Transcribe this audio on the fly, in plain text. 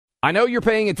I know you're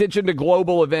paying attention to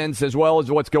global events as well as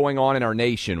what's going on in our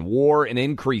nation. War and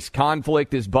increased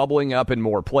conflict is bubbling up in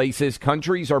more places.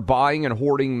 Countries are buying and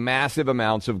hoarding massive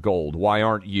amounts of gold. Why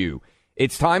aren't you?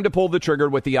 It's time to pull the trigger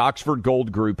with the Oxford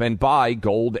Gold Group and buy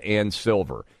gold and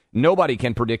silver. Nobody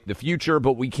can predict the future,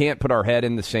 but we can't put our head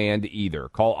in the sand either.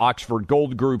 Call Oxford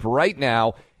Gold Group right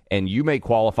now, and you may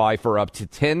qualify for up to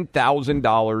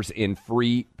 $10,000 in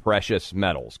free precious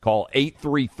metals. Call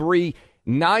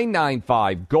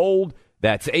 833-995-GOLD.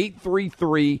 That's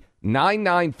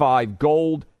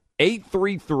 833-995-GOLD,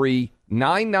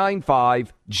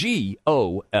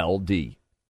 833-995-GOLD.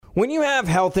 When you have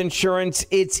health insurance,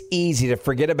 it's easy to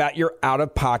forget about your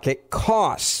out-of-pocket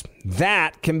costs.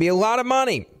 That can be a lot of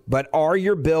money, but are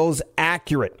your bills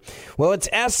accurate? Well, it's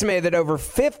estimated that over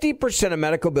 50% of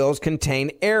medical bills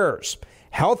contain errors.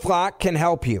 HealthLock can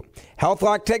help you.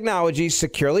 HealthLock technology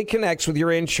securely connects with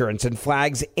your insurance and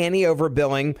flags any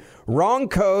overbilling, wrong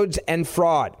codes, and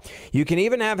fraud. You can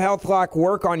even have HealthLock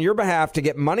work on your behalf to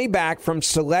get money back from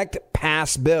select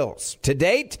past bills. To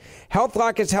date,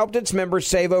 HealthLock has helped its members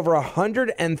save over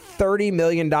 $130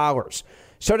 million.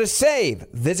 So to save,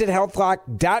 visit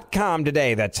HealthLock.com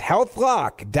today. That's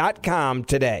HealthLock.com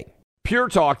today. Pure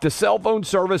Talk, the cell phone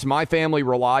service my family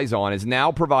relies on, is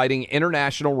now providing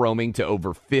international roaming to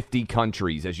over 50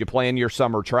 countries. As you plan your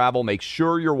summer travel, make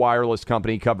sure your wireless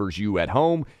company covers you at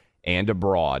home and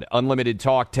abroad. Unlimited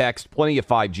talk, text, plenty of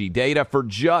 5G data for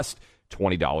just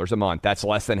 $20 a month. That's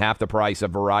less than half the price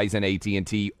of Verizon,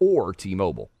 AT&T, or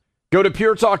T-Mobile. Go to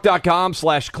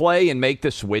puretalk.com/Clay and make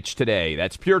the switch today.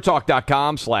 That's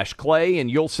puretalk.com/Clay, and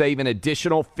you'll save an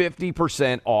additional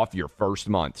 50% off your first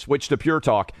month. Switch to Pure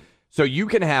Talk so you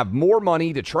can have more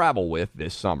money to travel with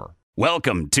this summer.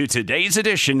 Welcome to today's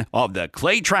edition of the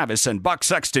Clay Travis and Buck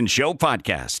Sexton Show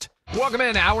podcast. Welcome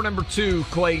in, hour number 2,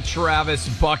 Clay Travis,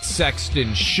 Buck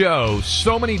Sexton Show.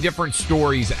 So many different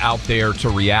stories out there to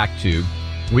react to.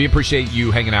 We appreciate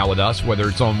you hanging out with us, whether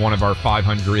it's on one of our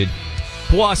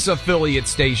 500-plus affiliate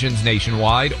stations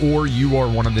nationwide, or you are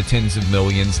one of the tens of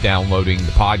millions downloading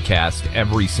the podcast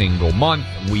every single month.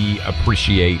 We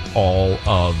appreciate all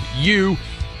of you.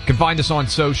 You can find us on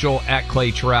social at Clay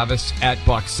Travis, at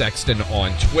Buck Sexton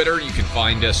on Twitter. You can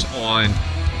find us on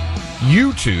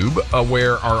YouTube,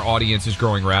 where our audience is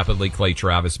growing rapidly. Clay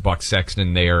Travis, Buck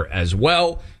Sexton there as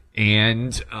well.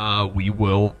 And we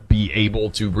will be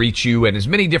able to reach you in as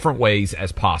many different ways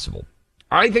as possible.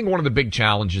 I think one of the big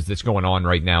challenges that's going on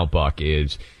right now, Buck,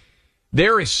 is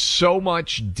there is so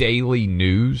much daily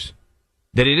news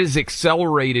that it is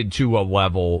accelerated to a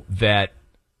level that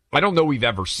I don't know we've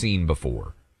ever seen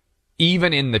before.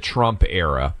 Even in the Trump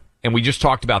era, and we just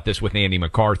talked about this with Andy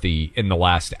McCarthy in the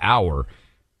last hour,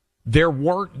 there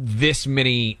weren't this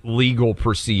many legal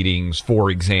proceedings, for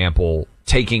example,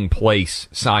 taking place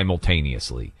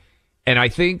simultaneously. And I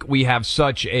think we have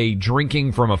such a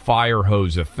drinking from a fire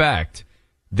hose effect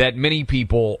that many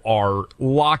people are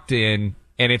locked in,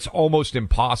 and it's almost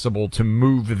impossible to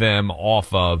move them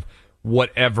off of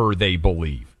whatever they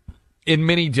believe in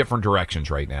many different directions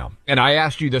right now. And I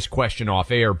asked you this question off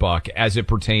air, Buck, as it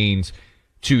pertains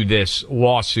to this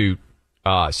lawsuit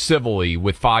civilly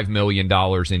with $5 million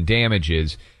in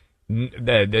damages.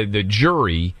 The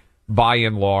jury, by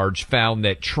and large, found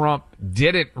that Trump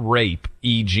didn't rape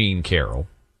E. Jean Carroll,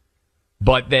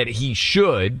 but that he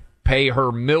should pay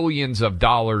her millions of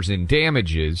dollars in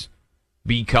damages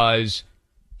because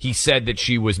he said that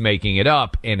she was making it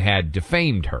up and had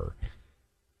defamed her.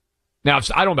 Now,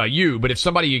 I don't know about you, but if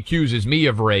somebody accuses me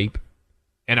of rape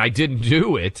and I didn't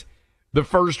do it, the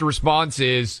first response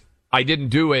is, I didn't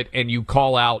do it, and you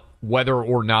call out whether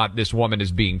or not this woman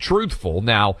is being truthful.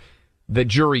 Now, the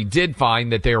jury did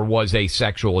find that there was a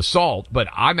sexual assault, but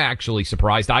I'm actually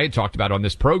surprised. I had talked about on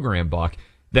this program, Buck,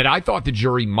 that I thought the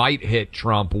jury might hit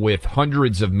Trump with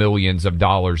hundreds of millions of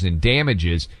dollars in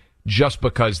damages just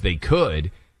because they could.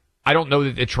 I don't know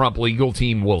that the Trump legal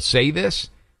team will say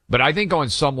this, but I think on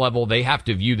some level they have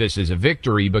to view this as a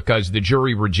victory because the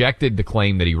jury rejected the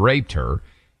claim that he raped her,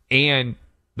 and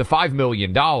the $5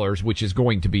 million, which is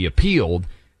going to be appealed,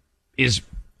 is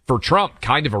for Trump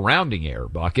kind of a rounding error,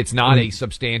 Buck. It's not a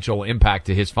substantial impact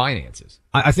to his finances.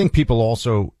 I think people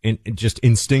also just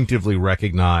instinctively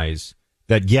recognize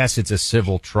that, yes, it's a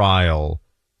civil trial,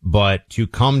 but to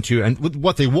come to, and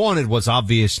what they wanted was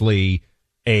obviously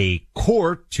a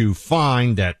court to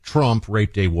find that Trump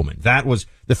raped a woman. That was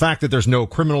the fact that there's no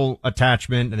criminal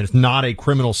attachment and there's not a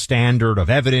criminal standard of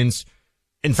evidence.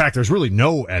 In fact, there's really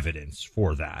no evidence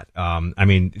for that. I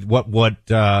mean, what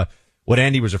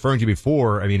Andy was referring to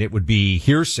before, I mean, it would be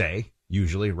hearsay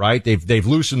usually, right? They've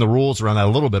loosened the rules around that a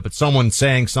little bit, but someone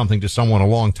saying something to someone a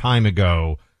long time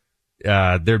ago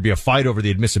there'd be a fight over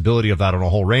the admissibility of that on a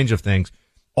whole range of things.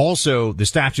 Also, the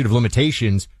statute of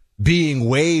limitations being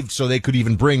waived so they could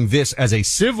even bring this as a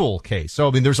civil case. So,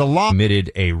 I mean, there's a lot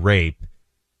committed a rape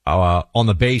on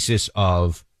the basis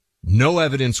of no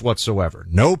evidence whatsoever,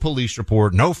 no police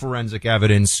report, no forensic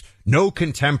evidence, no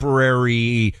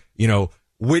contemporary,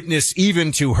 witness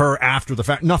even to her after the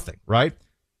fact, nothing, right?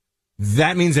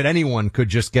 That means that anyone could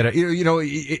just get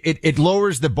it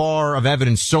lowers the bar of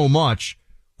evidence so much.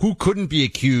 Who couldn't be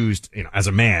accused, as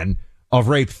a man, of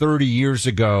rape 30 years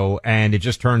ago, and it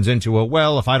just turns into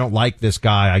if I don't like this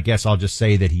guy, I guess I'll just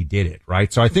say that he did it,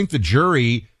 right? So I think the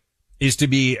jury is to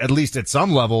be, at least at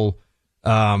some level,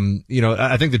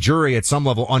 I think the jury at some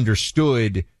level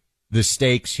understood the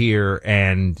stakes here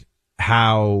and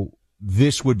how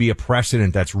this would be a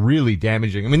precedent that's really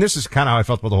damaging. I mean, this is kind of how I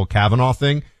felt about the whole Kavanaugh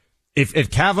thing.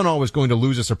 If Kavanaugh was going to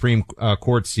lose a Supreme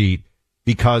Court seat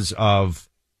because of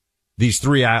these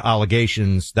three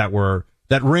allegations that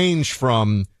range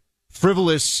from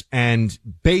frivolous and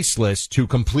baseless to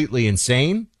completely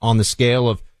insane on the scale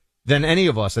of than any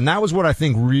of us. And that was what I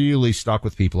think really stuck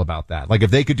with people about that. Like,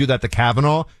 if they could do that to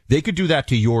Kavanaugh, they could do that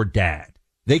to your dad.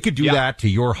 They could do that to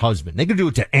your husband. They could do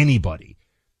it to anybody.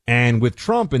 And with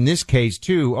Trump in this case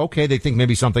too, okay, they think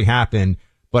maybe something happened,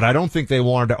 but I don't think they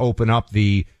wanted to open up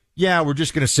we're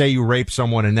just going to say you raped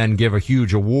someone and then give a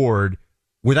huge award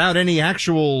without any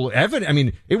actual evidence. I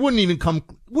mean, it wouldn't even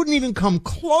come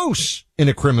close in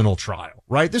a criminal trial,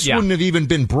 right? This wouldn't have even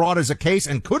been brought as a case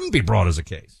and couldn't be brought as a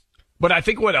case. But I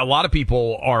think what a lot of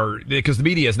people are, because the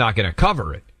media is not going to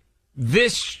cover it,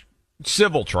 this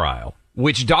civil trial,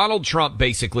 which Donald Trump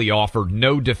basically offered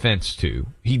no defense to,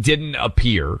 he didn't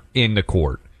appear in the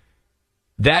court.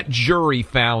 That jury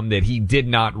found that he did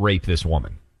not rape this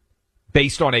woman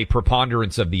based on a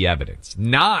preponderance of the evidence,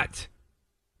 not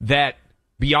that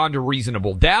beyond a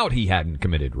reasonable doubt he hadn't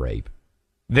committed rape.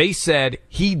 They said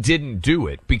he didn't do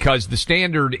it because the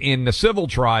standard in the civil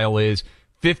trial is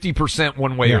 50%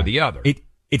 one way or the other.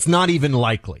 It's not even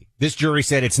likely. This jury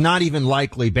said it's not even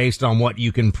likely based on what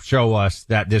you can show us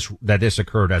that this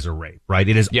occurred as a rape, right?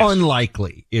 It is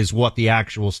unlikely is what the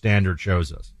actual standard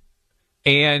shows us.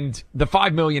 And the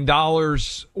 $5 million,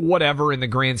 whatever, in the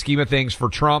grand scheme of things for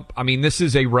Trump, I mean, this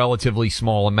is a relatively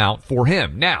small amount for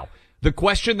him. Now, the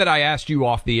question that I asked you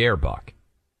off the air, Buck,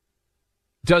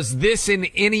 does this in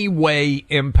any way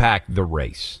impact the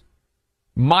race?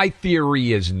 My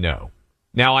theory is no.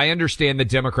 Now, I understand the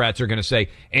Democrats are going to say,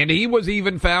 and he was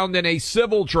even found in a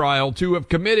civil trial to have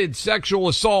committed sexual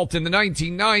assault in the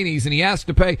 1990s, and he has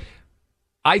to pay.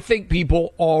 I think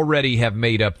people already have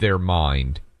made up their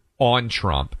mind on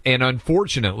Trump, and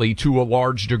unfortunately, to a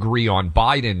large degree on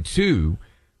Biden, too.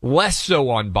 Less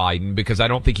so on Biden, because I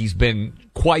don't think he's been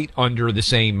quite under the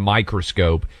same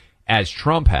microscope as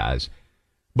Trump has.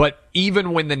 But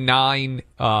even when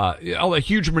a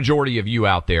huge majority of you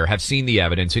out there have seen the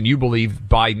evidence and you believe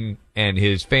Biden and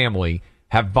his family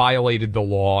have violated the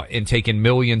law and taken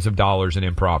millions of dollars in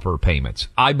improper payments,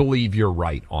 I believe you're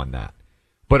right on that.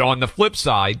 But on the flip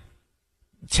side,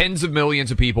 tens of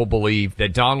millions of people believe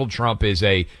that Donald Trump is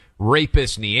a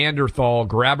rapist, Neanderthal,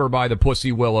 grabber by the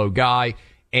pussy willow guy,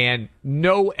 and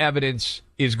no evidence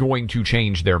is going to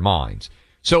change their minds.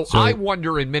 So I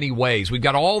wonder in many ways, we've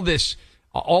got all this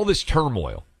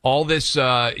turmoil, all this,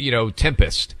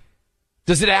 tempest.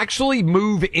 Does it actually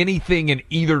move anything in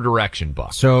either direction,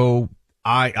 Buck? So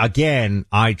I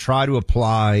try to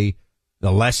apply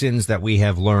the lessons that we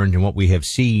have learned and what we have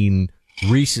seen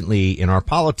recently in our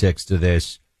politics to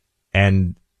this.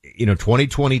 And,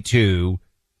 2022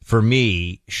 for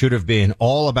me should have been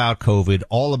all about COVID,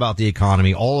 all about the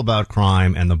economy, all about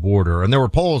crime and the border. And there were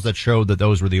polls that showed that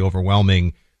those were the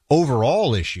overwhelming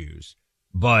overall issues.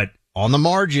 But on the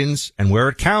margins and where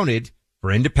it counted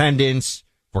for independents,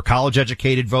 for college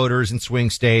educated voters in swing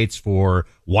states, for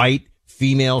white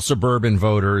female suburban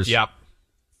voters,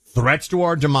 threats to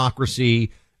our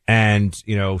democracy and,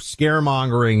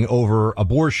 scaremongering over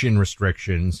abortion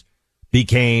restrictions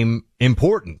became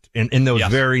important in those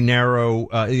very narrow,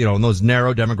 in those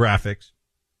narrow demographics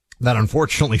that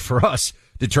unfortunately for us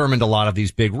determined a lot of these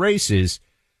big races.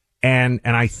 And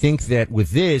I think that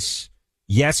with this,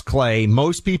 yes, Clay,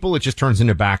 most people, it just turns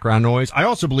into background noise. I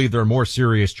also believe there are more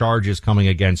serious charges coming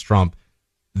against Trump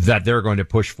that they're going to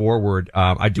push forward.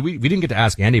 We didn't get to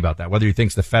ask Andy about that, whether he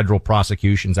thinks the federal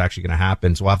prosecution is actually going to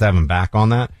happen. So we'll have to have him back on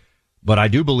that. But I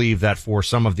do believe that for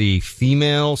some of the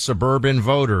female suburban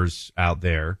voters out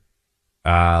there,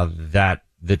 that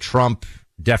the Trump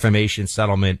defamation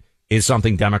settlement is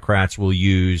something Democrats will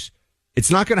use. It's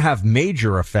not going to have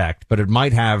major effect, but it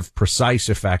might have precise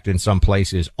effect in some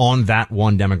places on that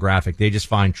one demographic. They just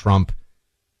find Trump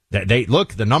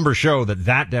The numbers show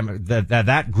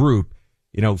that group,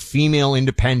 female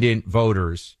independent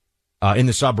voters, in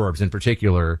the suburbs in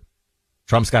particular,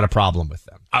 Trump's got a problem with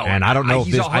them. Oh, and I don't know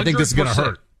I think this is going to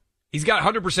hurt. He's got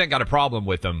 100% got a problem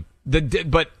with them.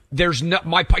 But there's no,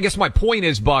 I guess my point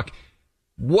is, Buck,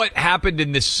 what happened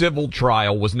in this civil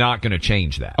trial was not going to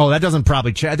change that. Oh, that doesn't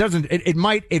probably change. It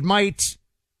might,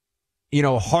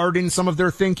 harden some of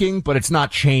their thinking, but it's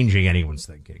not changing anyone's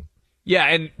thinking. Yeah,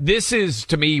 and this is,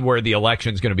 to me, where the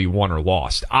election's going to be won or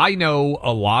lost. I know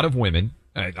a lot of women.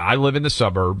 I live in the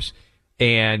suburbs,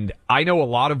 and I know a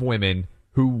lot of women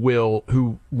who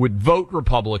would vote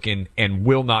Republican and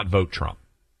will not vote Trump.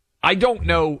 I don't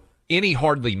know any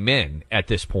hardly men at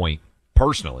this point,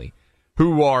 personally,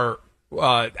 who are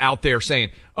out there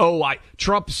saying,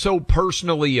 Trump so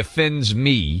personally offends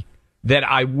me that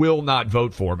I will not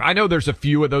vote for him. I know there's a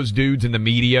few of those dudes in the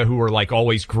media who are like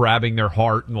always grabbing their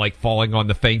heart and like falling on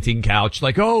the fainting couch.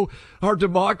 Like, our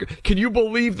democracy. Can you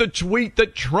believe the tweet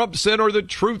that Trump sent or the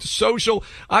Truth Social?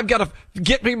 I've got to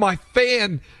get me my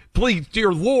fan. Please,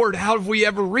 dear Lord, how have we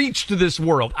ever reached this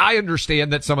world? I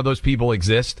understand that some of those people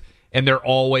exist and they're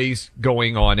always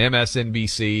going on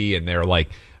MSNBC and they're like,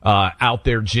 out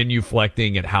there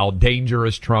genuflecting at how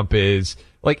dangerous Trump is.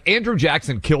 Like Andrew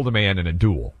Jackson killed a man in a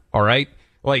duel. All right.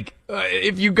 Like,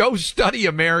 if you go study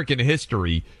American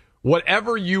history,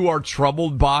 whatever you are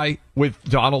troubled by with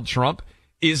Donald Trump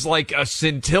is like a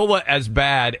scintilla as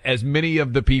bad as many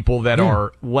of the people that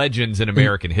are legends in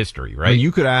American history. Right.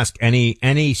 You could ask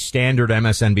any standard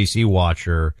MSNBC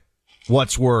watcher,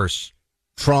 what's worse,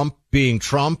 Trump being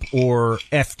Trump or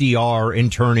FDR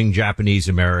interning Japanese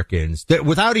Americans? That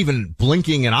without even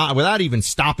blinking an eye, without even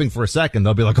stopping for a second,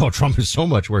 they'll be like, oh, Trump is so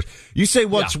much worse. You say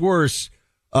what's worse?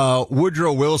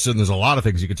 Woodrow Wilson, there's a lot of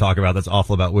things you could talk about that's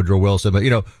awful about Woodrow Wilson, but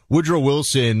Woodrow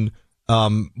Wilson,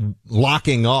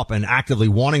 locking up and actively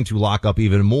wanting to lock up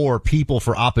even more people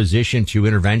for opposition to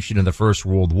intervention in the First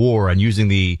World War and using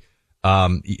the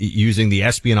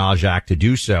Espionage Act to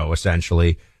do so,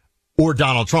 essentially. Or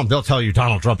Donald Trump. They'll tell you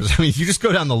Donald Trump is, if you just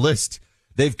go down the list,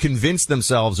 they've convinced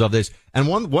themselves of this. And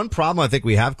one problem I think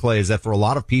we have, Clay, is that for a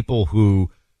lot of people who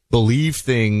believe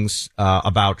things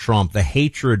about Trump, the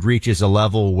hatred reaches a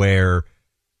level where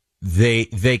they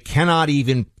cannot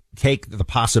even take the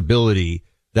possibility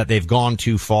that they've gone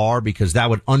too far, because that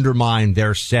would undermine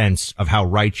their sense of how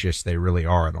righteous they really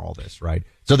are in all this, right?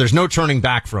 So there's no turning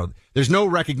back from, there's no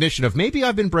recognition of maybe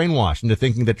I've been brainwashed into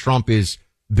thinking that Trump is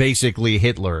basically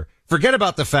Hitler. Forget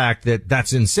about the fact that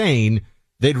that's insane.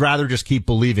 They'd rather just keep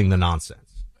believing the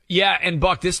nonsense. Yeah, and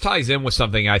Buck, this ties in with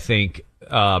something I think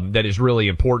that is really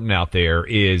important out there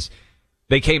is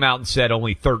they came out and said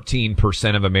only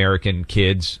 13% of American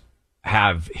kids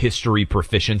have history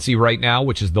proficiency right now,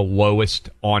 which is the lowest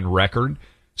on record.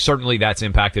 Certainly that's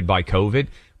impacted by COVID.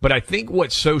 But I think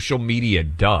what social media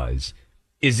does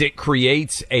is it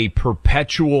creates a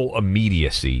perpetual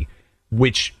immediacy,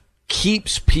 which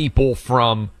keeps people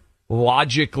from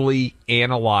logically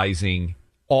analyzing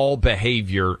all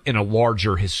behavior in a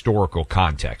larger historical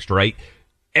context, right?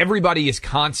 Everybody is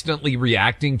constantly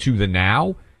reacting to the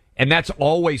now, and that's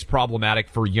always problematic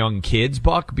for young kids,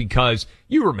 Buck, because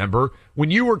you remember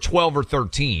when you were 12 or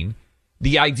 13,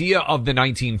 the idea of the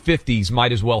 1950s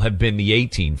might as well have been the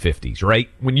 1850s, right?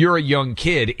 When you're a young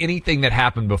kid, anything that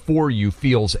happened before you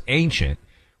feels ancient.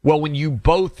 Well, when you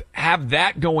both have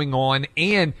that going on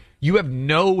and you have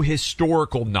no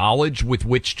historical knowledge with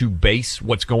which to base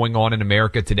what's going on in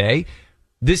America today,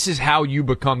 this is how you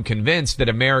become convinced that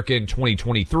America in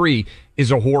 2023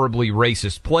 is a horribly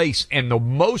racist place and the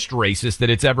most racist that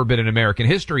it's ever been in American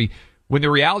history, when the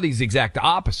reality is the exact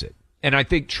opposite. And I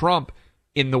think Trump,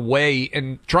 in the way,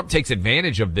 and Trump takes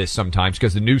advantage of this sometimes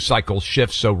because the news cycle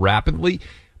shifts so rapidly,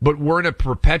 but we're in a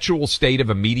perpetual state of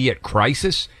immediate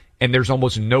crisis and there's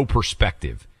almost no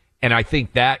perspective. And I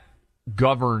think that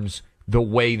governs the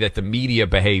way that the media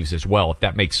behaves as well, if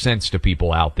that makes sense to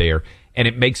people out there. And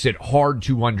it makes it hard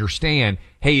to understand,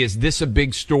 hey, is this a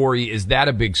big story? Is that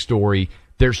a big story?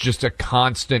 There's just a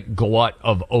constant glut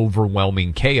of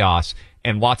overwhelming chaos,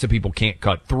 and lots of people can't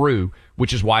cut through,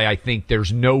 which is why I think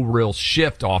there's no real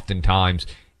shift oftentimes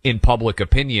in public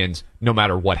opinions, no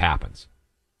matter what happens.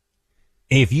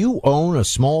 If you own a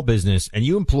small business and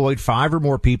you employed 5 or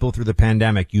more people through the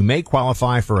pandemic, you may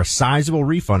qualify for a sizable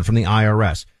refund from the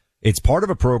IRS. It's part of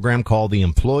a program called the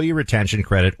Employee Retention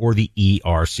Credit, or the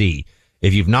ERC.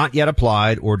 If you've not yet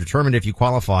applied or determined if you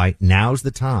qualify, now's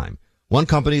the time. One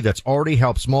company that's already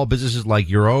helped small businesses like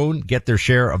your own get their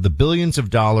share of the billions of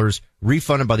dollars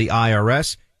refunded by the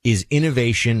IRS is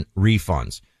Innovation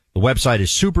Refunds. The website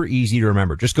is super easy to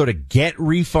remember. Just go to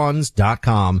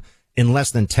getrefunds.com In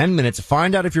less than 10 minutes,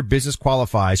 find out if your business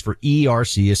qualifies for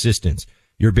ERC assistance.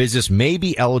 Your business may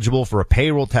be eligible for a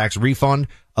payroll tax refund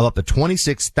of up to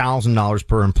 $26,000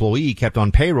 per employee kept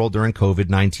on payroll during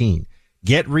COVID-19.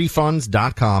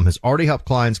 GetRefunds.com has already helped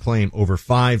clients claim over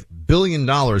 $5 billion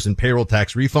in payroll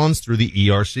tax refunds through the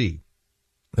ERC.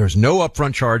 There's no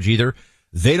upfront charge either.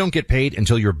 They don't get paid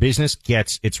until your business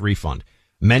gets its refund.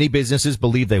 Many businesses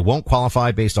believe they won't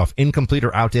qualify based off incomplete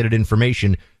or outdated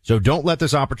information, so don't let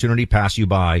this opportunity pass you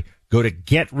by. Go to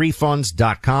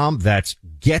GetRefunds.com. That's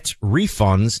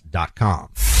GetRefunds.com.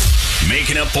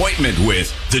 Make an appointment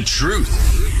with The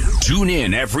Truth. Tune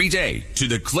in every day to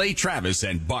the Clay Travis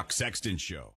and Buck Sexton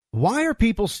Show. Why are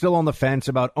people still on the fence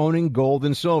about owning gold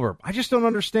and silver? I just don't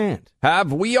understand.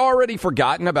 Have we already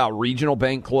forgotten about regional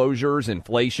bank closures,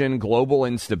 inflation, global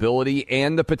instability,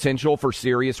 and the potential for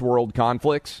serious world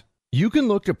conflicts? You can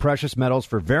look to precious metals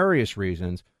for various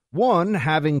reasons. 1,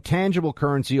 having tangible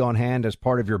currency on hand as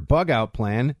part of your bug-out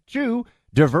plan. 2,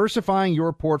 diversifying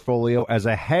your portfolio as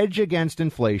a hedge against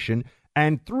inflation.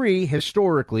 And 3,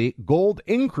 historically, gold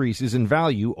increases in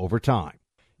value over time.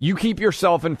 You keep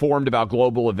yourself informed about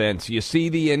global events. You see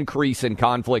the increase in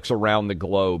conflicts around the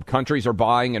globe. Countries are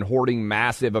buying and hoarding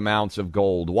massive amounts of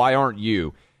gold. Why aren't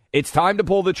you? It's time to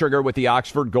pull the trigger with the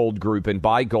Oxford Gold Group and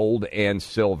buy gold and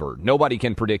silver. Nobody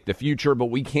can predict the future,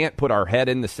 but we can't put our head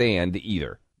in the sand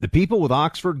either. The people with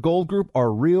Oxford Gold Group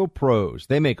are real pros.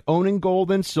 They make owning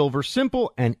gold and silver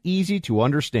simple and easy to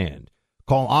understand.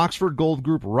 Call Oxford Gold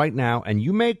Group right now, and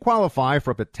you may qualify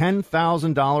for up to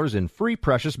 $10,000 in free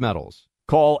precious metals.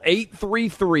 Call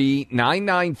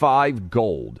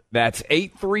 833-995-GOLD. That's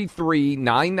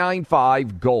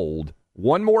 833-995-GOLD.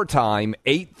 One more time,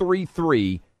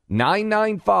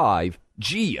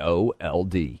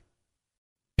 833-995-GOLD.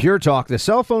 Pure Talk, the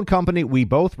cell phone company we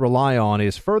both rely on,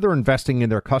 is further investing in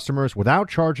their customers without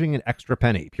charging an extra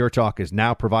penny. Pure Talk is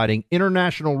now providing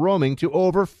international roaming to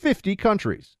over 50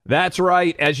 countries. That's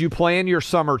right. As you plan your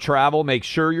summer travel, make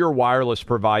sure your wireless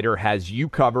provider has you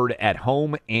covered at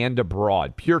home and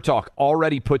abroad. Pure Talk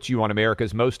already puts you on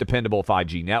America's most dependable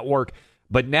 5G network,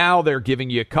 but now they're giving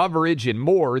you coverage in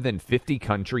more than 50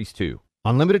 countries, too.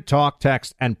 Unlimited talk,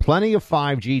 text, and plenty of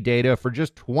 5G data for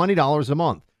just $20 a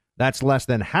month. That's less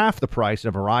than half the price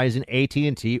of Verizon,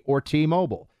 AT&T, or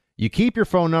T-Mobile. You keep your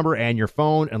phone number and your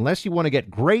phone unless you want to get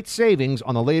great savings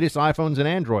on the latest iPhones and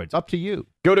Androids. Up to you.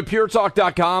 Go to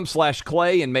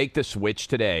puretalk.com/Clay and make the switch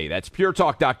today. That's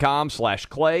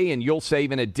puretalk.com/Clay, and you'll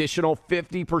save an additional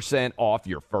 50% off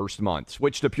your first month.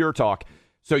 Switch to Pure Talk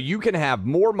so you can have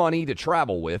more money to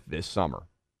travel with this summer.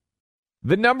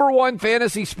 The number one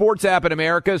fantasy sports app in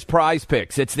America is Prize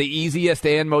Picks. It's the easiest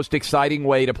and most exciting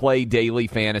way to play daily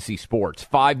fantasy sports.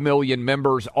 5 million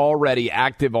members already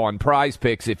active on Prize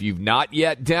Picks. If you've not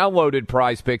yet downloaded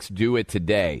Prize Picks, do it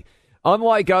today.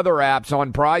 Unlike other apps,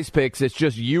 on Prize Picks, it's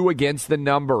just you against the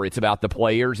number. It's about the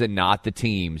players and not the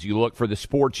teams. You look for the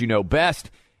sports you know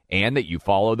best and that you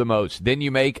follow the most. Then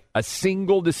you make a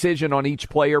single decision on each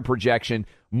player projection,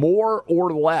 more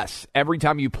or less. Every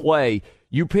time you play,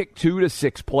 you pick 2 to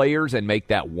 6 players and make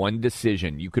that one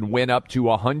decision. You can win up to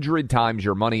 100 times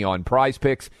your money on Prize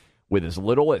Picks with as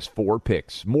little as 4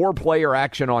 picks. More player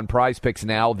action on Prize Picks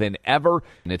now than ever,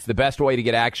 and it's the best way to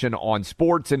get action on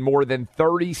sports in more than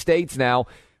 30 states now.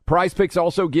 Prize Picks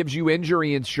also gives you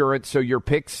injury insurance so your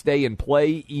picks stay in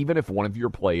play even if one of your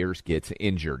players gets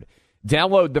injured.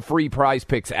 Download the free Prize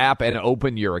Picks app and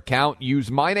open your account. Use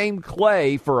my name,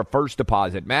 Clay, for a first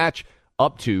deposit match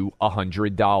up to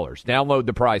 $100. Download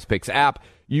the Prize Picks app.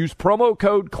 Use promo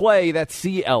code CLAY, that's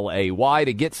C-L-A-Y,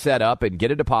 to get set up and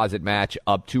get a deposit match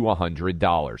up to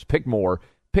 $100. Pick more,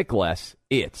 pick less.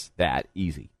 It's that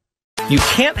easy. You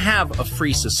can't have a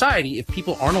free society if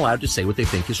people aren't allowed to say what they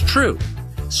think is true.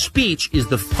 Speech is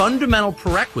the fundamental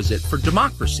prerequisite for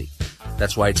democracy.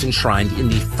 That's why it's enshrined in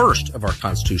the first of our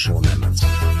constitutional amendments.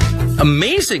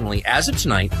 Amazingly, as of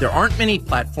tonight, there aren't many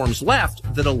platforms left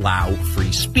that allow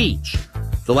free speech.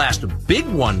 The last big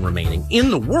one remaining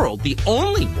in the world, the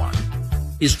only one,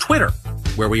 is Twitter,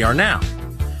 where we are now.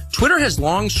 Twitter has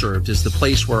long served as the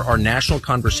place where our national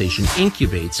conversation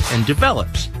incubates and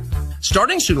develops.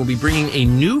 Starting soon, we'll be bringing a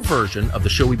new version of the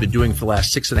show we've been doing for the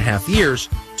last 6.5 years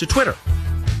to Twitter.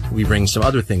 We'll be bringing some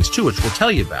other things too, which we'll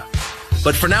tell you about.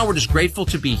 But for now, we're just grateful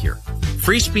to be here.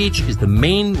 Free speech is the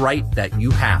main right that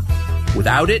you have.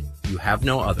 Without it, you have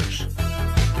no others.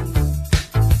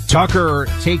 Tucker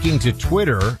taking to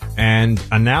Twitter and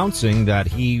announcing that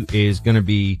he is going to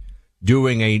be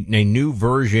doing a new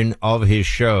version of his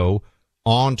show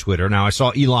on Twitter. Now, I saw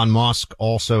Elon Musk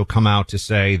also come out to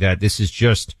say that this is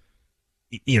just,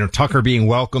 Tucker being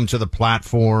welcome to the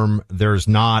platform. There's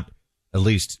not, at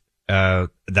least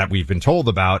that we've been told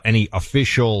about, any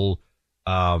official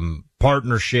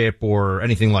partnership or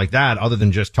anything like that, other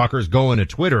than just Tucker's going to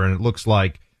Twitter, and it looks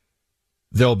like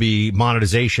there'll be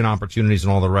monetization opportunities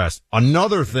and all the rest.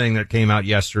 Another thing that came out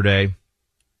yesterday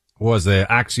was the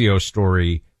Axios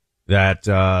story that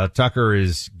Tucker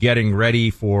is getting ready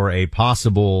for a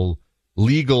possible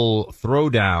legal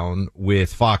throwdown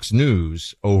with Fox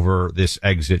News over this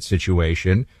exit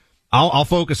situation. I'll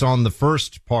focus on the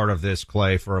first part of this,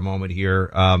 Clay, for a moment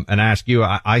here, and ask you,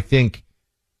 I think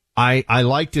I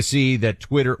like to see that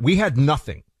Twitter, we had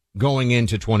nothing going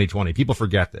into 2020. People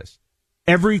forget this.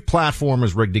 Every platform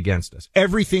was rigged against us.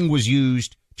 Everything was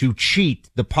used to cheat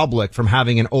the public from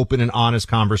having an open and honest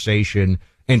conversation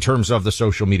in terms of the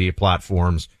social media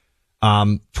platforms.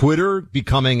 Twitter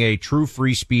becoming a true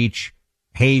free speech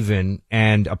haven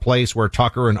and a place where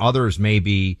Tucker and others may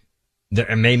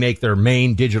make their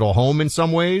main digital home in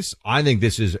some ways. I think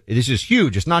this is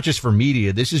huge. It's not just for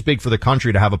media. This is big for the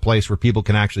country to have a place where people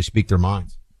can actually speak their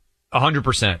minds.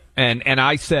 100%. And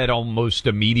I said almost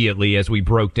immediately as we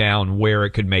broke down where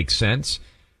it could make sense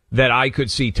that I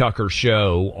could see Tucker's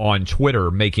show on Twitter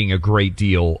making a great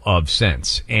deal of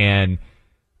sense. And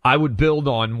I would build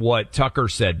on what Tucker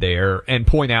said there and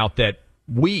point out that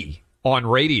we on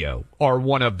radio are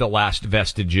one of the last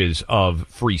vestiges of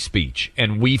free speech.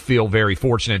 And we feel very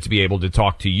fortunate to be able to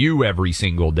talk to you every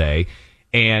single day.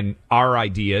 And our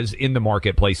ideas in the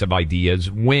marketplace of ideas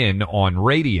win on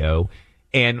radio.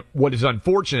 And what is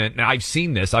unfortunate, and I've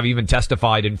seen this, I've even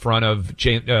testified in front of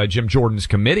Jim Jordan's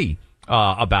committee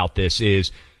about this,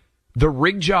 is the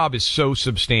rig job is so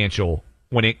substantial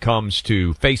when it comes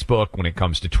to Facebook, when it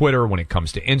comes to Twitter, when it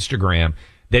comes to Instagram,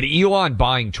 that Elon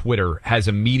buying Twitter has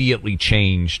immediately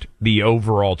changed the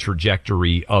overall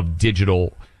trajectory of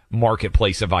digital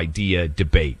marketplace of idea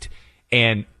debate.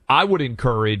 And I would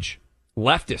encourage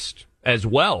leftists as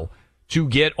well to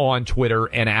get on Twitter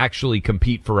and actually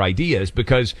compete for ideas,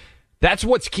 because that's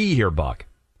what's key here, Buck.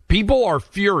 People are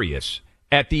furious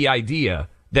at the idea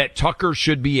that Tucker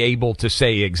should be able to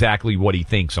say exactly what he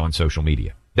thinks on social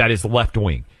media. That is left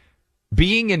wing.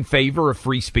 Being in favor of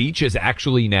free speech is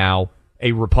actually now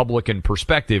a Republican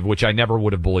perspective, which I never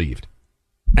would have believed.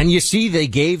 And you see, they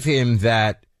gave him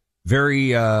that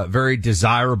very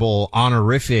desirable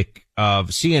honorific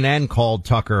of CNN called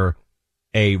Tucker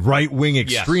a right-wing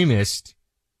extremist. Yes.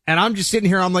 And I'm just sitting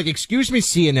here, I'm like, excuse me,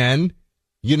 CNN,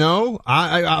 you know,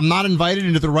 I'm not invited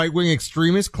into the right-wing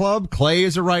extremist club. Clay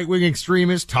is a right-wing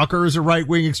extremist. Tucker is a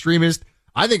right-wing extremist.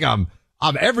 I think I'm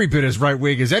every bit as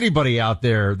right-wing as anybody out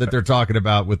there that they're talking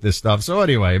about with this stuff. So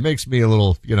anyway, it makes me a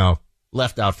little,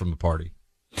 left out from the party.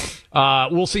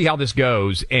 We'll see how this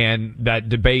goes, and that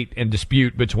debate and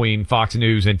dispute between Fox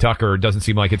News and Tucker doesn't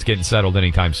seem like it's getting settled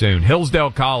anytime soon.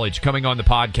 Hillsdale College coming on the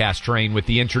podcast train with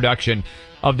the introduction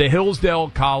of the Hillsdale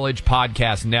College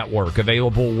Podcast Network,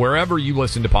 available wherever you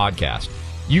listen to podcasts.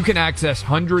 You can access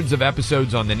hundreds of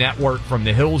episodes on the network, from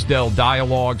the Hillsdale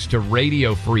Dialogues to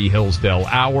Radio Free Hillsdale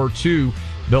Hour to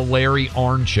the Larry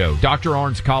Arnn Show. Dr.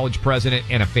 Arnn's college president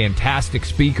and a fantastic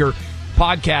speaker.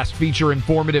 Podcasts feature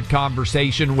informative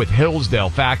conversation with Hillsdale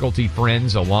faculty,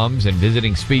 friends, alums, and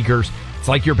visiting speakers. It's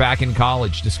like you're back in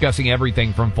college, discussing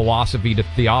everything from philosophy to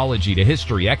theology to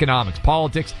history, economics,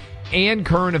 politics, and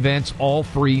current events, all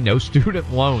free, no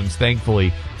student loans,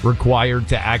 thankfully, required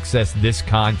to access this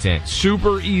content.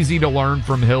 Super easy to learn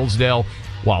from Hillsdale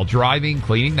while driving,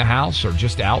 cleaning the house, or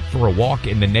just out for a walk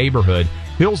in the neighborhood.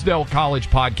 Hillsdale College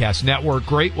Podcast Network,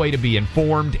 great way to be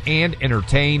informed and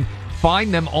entertained.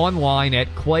 Find them online at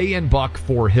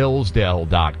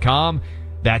clayandbuckforhillsdale.com.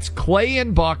 That's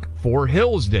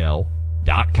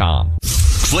clayandbuckforhillsdale.com.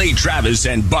 Clay Travis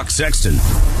and Buck Sexton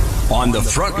on the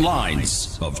front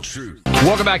lines of truth.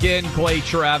 Welcome back in, Clay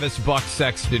Travis, Buck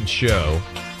Sexton Show.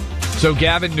 So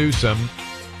Gavin Newsom,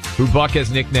 who Buck has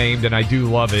nicknamed, and I do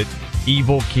love it,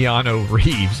 Evil Keanu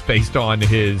Reeves, based on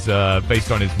his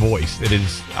voice. It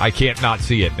is, I can't not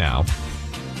see it now.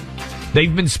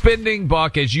 They've been spending,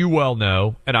 Buck, as you well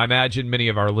know, and I imagine many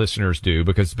of our listeners do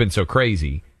because it's been so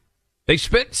crazy. They've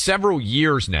spent several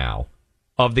years now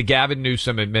of the Gavin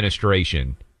Newsom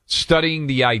administration studying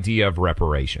the idea of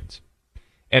reparations.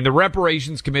 And the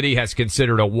Reparations Committee has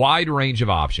considered a wide range of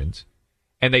options.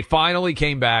 And they finally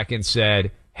came back and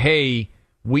said, hey,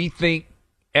 we think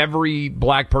every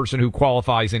black person who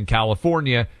qualifies in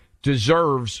California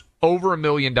deserves over $1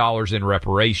 million in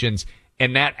reparations.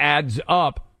 And that adds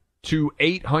up to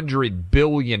 $800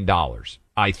 billion,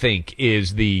 I think,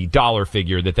 is the dollar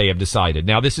figure that they have decided.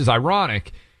 Now, this is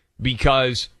ironic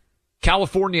because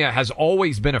California has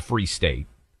always been a free state.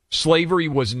 Slavery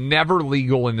was never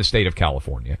legal in the state of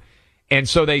California. And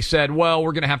so they said, well,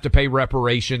 we're going to have to pay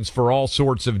reparations for all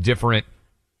sorts of different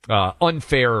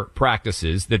unfair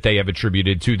practices that they have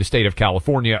attributed to the state of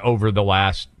California over the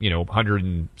last,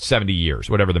 170 years,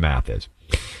 whatever the math is.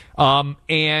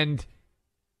 And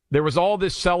there was all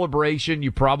this celebration.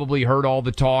 You probably heard all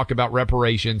the talk about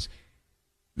reparations.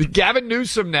 Gavin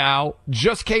Newsom now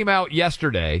just came out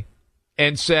yesterday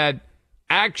and said,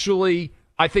 actually,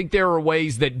 I think there are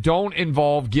ways that don't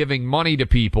involve giving money to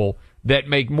people that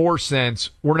make more sense.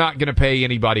 We're not going to pay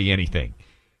anybody anything.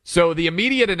 So the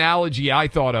immediate analogy I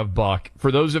thought of, Buck,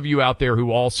 for those of you out there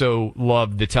who also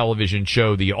love the television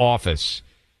show The Office,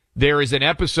 there is an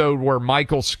episode where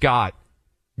Michael Scott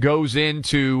goes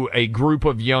into a group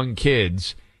of young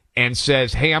kids and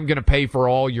says, hey, I'm going to pay for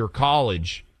all your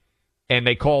college. And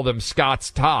they call them Scott's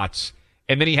Tots.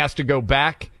 And then he has to go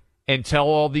back and tell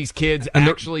all these kids, and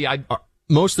actually,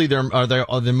 mostly they're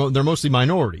mostly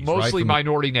minorities, mostly right?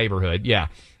 minority neighborhood, yeah.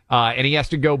 And he has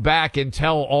to go back and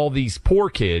tell all these poor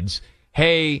kids,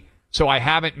 hey, so I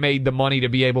haven't made the money to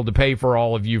be able to pay for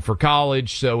all of you for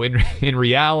college. So in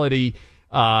reality,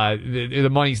 the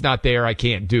money's not there. I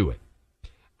can't do it.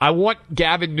 I want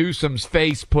Gavin Newsom's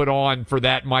face put on for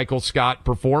that Michael Scott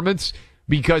performance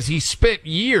because he spent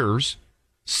years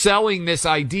selling this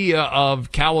idea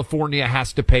of California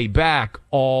has to pay back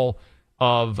all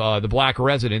of the black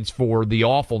residents for the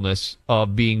awfulness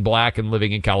of being black and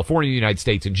living in California, the United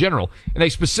States in general. And they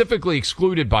specifically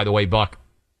excluded, by the way, Buck,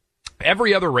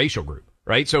 every other racial group,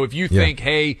 right? So if you think,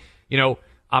 hey,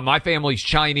 my family's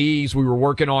Chinese, we were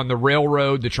working on the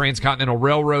railroad, the Transcontinental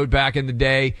Railroad back in the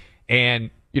day, and,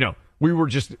 we were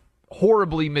just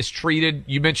horribly mistreated.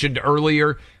 You mentioned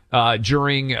earlier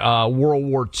during World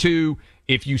War II,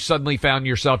 if you suddenly found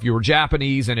yourself, you were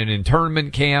Japanese in an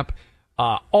internment camp,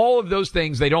 all of those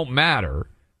things, they don't matter.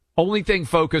 Only thing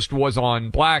focused was on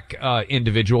black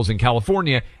individuals in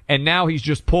California, and now he's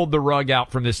just pulled the rug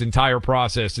out from this entire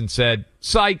process and said,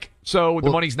 psych, so the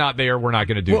money's not there, we're not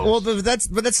going to do this. Well,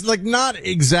 that's like not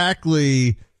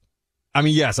exactly... I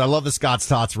mean, yes, I love the Scott's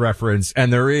Tots reference,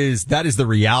 and that is the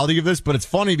reality of this, but it's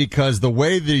funny because the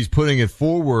way that he's putting it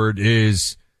forward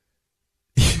is...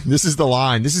 this is the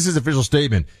line. This is his official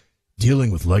statement.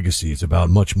 Dealing with legacy is about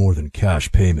much more than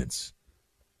cash payments.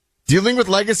 Dealing with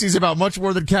legacies about much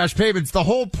more than cash payments. The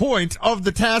whole point of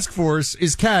the task force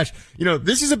is cash.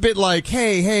 This is a bit like,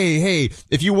 hey,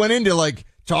 if you went in to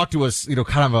talk to us,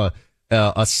 kind of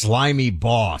a slimy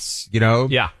boss,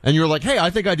 Yeah. And you're like, hey, I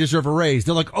think I deserve a raise.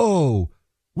 They're like, oh,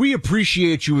 we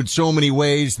appreciate you in so many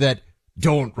ways that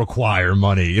don't require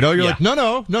money. You're like,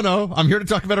 no. I'm here to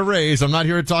talk about a raise. I'm not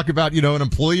here to talk about, an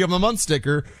employee of the month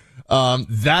sticker.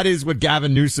 That is what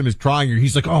Gavin Newsom is trying here.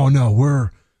 He's like, oh no,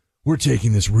 we're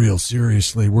taking this real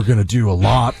seriously. We're going to do a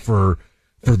lot for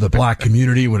the black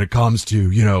community when it comes to,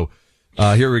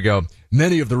 here we go.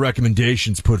 Many of the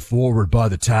recommendations put forward by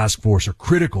the task force are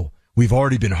critical. We've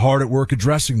already been hard at work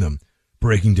addressing them,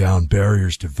 breaking down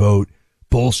barriers to vote,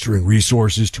 bolstering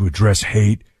resources to address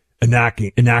hate,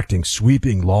 enacting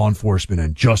sweeping law enforcement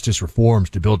and justice reforms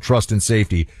to build trust and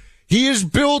safety. He is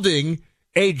building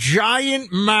a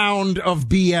giant mound of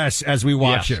BS as we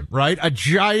watch him, right? A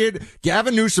giant.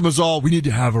 Gavin Newsom is all, we need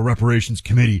to have a reparations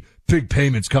committee, big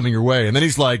payments coming your way. And then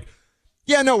he's like,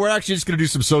 yeah, no, we're actually just going to do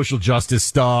some social justice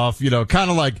stuff,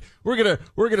 kind of like we're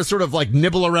going to sort of like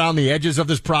nibble around the edges of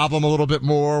this problem a little bit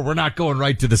more. We're not going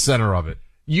right to the center of it.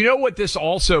 You know what this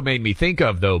also made me think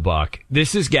of, though, Buck?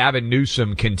 This is Gavin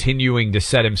Newsom continuing to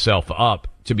set himself up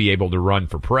to be able to run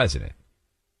for president,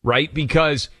 right?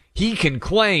 Because he can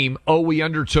claim, we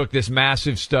undertook this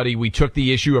massive study. We took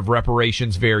the issue of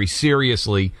reparations very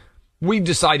seriously. We've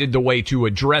decided the way to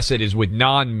address it is with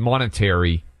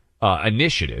non-monetary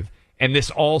initiative. And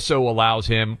this also allows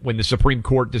him, when the Supreme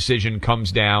Court decision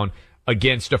comes down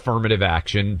against affirmative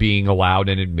action being allowed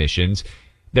in admissions,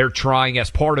 they're trying,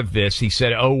 as part of this, he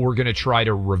said, we're going to try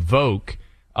to revoke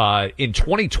in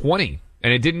 2020.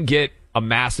 And it didn't get a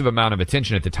massive amount of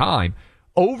attention at the time.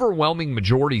 Overwhelming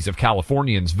majorities of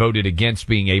Californians voted against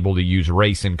being able to use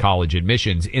race in college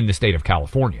admissions in the state of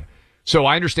California. So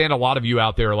I understand a lot of you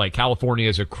out there are like, California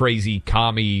is a crazy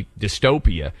commie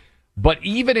dystopia. But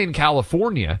even in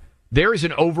California, there is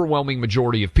an overwhelming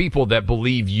majority of people that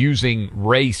believe using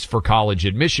race for college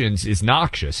admissions is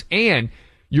noxious. And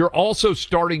you're also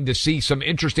starting to see some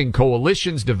interesting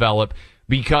coalitions develop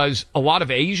because a lot of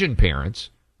Asian parents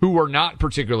who are not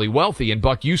particularly wealthy, and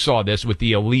Buck, you saw this with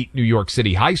the elite New York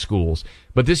City high schools,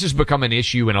 but this has become an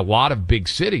issue in a lot of big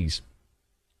cities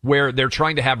where they're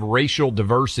trying to have racial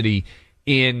diversity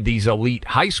in these elite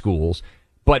high schools.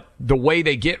 But the way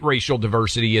they get racial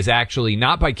diversity is actually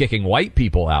not by kicking white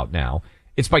people out now.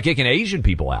 It's by kicking Asian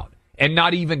people out. And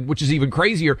not even, which is even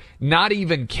crazier, not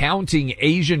even counting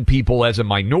Asian people as a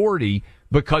minority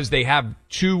because they have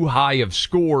too high of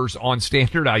scores on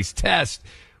standardized tests,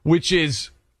 which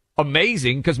is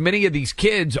amazing because many of these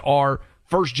kids are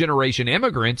first generation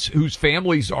immigrants whose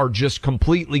families are just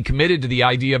completely committed to the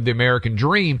idea of the American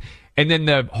dream. And then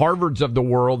the Harvards of the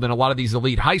world and a lot of these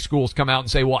elite high schools come out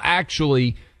and say, well,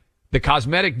 actually, the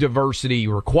cosmetic diversity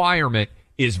requirement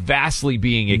is vastly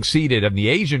being exceeded in the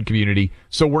Asian community,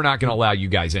 so we're not going to allow you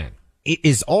guys in. It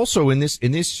is also in this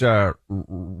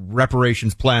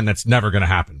reparations plan that's never going to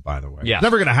happen, by the way. Yeah. It's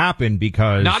never going to happen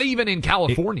because not even in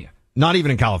California.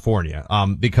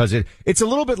 Because it's a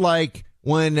little bit like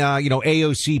when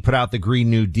AOC put out the Green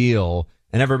New Deal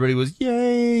and everybody was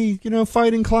yay,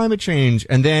 fighting climate change,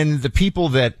 and then the people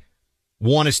that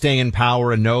want to stay in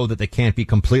power and know that they can't be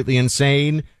completely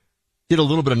insane did a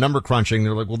little bit of number crunching.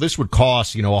 They're like, well, this would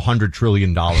cost, $100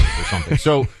 trillion or something.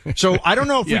 So I don't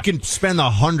know if we can spend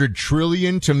 $100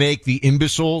 trillion to make the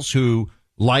imbeciles who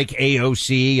like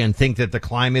AOC and think that the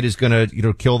climate is going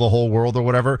to, kill the whole world or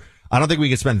whatever. I don't think we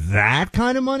can spend that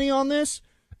kind of money on this.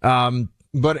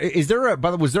 But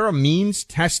was there a means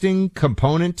testing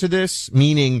component to this?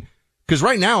 Meaning, because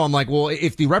right now I'm like, well,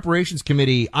 if the reparations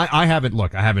committee, I haven't,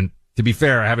 to be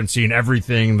fair, I haven't seen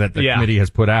everything that the committee has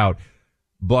put out.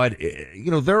 But,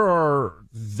 there are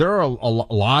a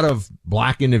lot of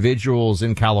black individuals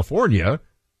in California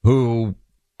who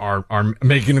are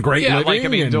making a great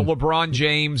living. Do LeBron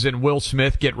James and Will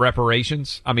Smith get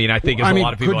reparations? I think a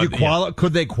lot of people.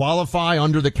 Could they qualify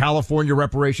under the California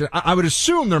reparation? I would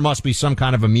assume there must be some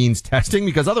kind of a means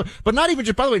testing but not even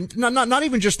just, by the way, not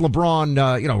even just LeBron,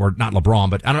 or not LeBron,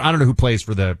 but I don't know who plays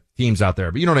for the teams out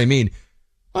there, but you know what I mean?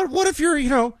 But what if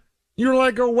you're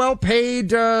like a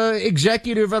well-paid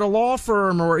executive at a law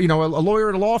firm, or a lawyer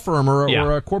at a law firm,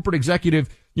 or a corporate executive.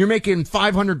 You're making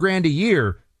 $500,000 a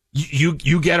year.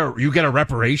 You get a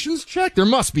reparations check. There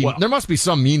must be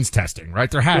some means testing, right?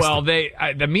 There has. Well,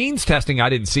 the means testing I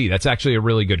didn't see. That's actually a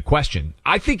really good question.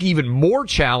 I think even more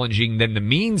challenging than the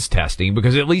means testing,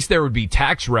 because at least there would be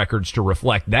tax records to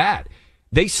reflect that.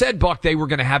 They said, Buck, they were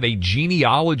going to have a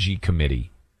genealogy committee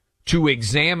to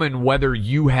examine whether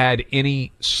you had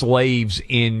any slaves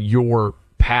in your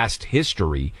past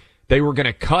history. They were going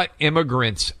to cut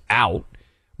immigrants out.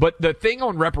 But the thing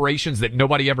on reparations that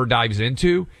nobody ever dives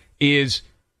into is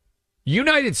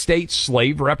United States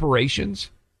slave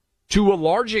reparations, to a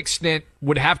large extent,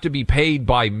 would have to be paid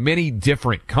by many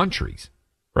different countries,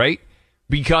 right?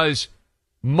 Because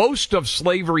most of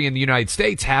slavery in the United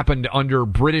States happened under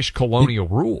British colonial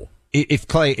rule.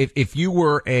 If you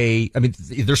were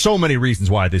there's so many reasons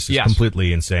why this is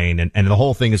completely insane, and the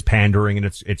whole thing is pandering, and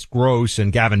it's gross,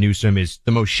 and Gavin Newsom is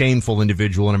the most shameful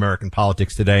individual in American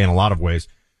politics today in a lot of ways.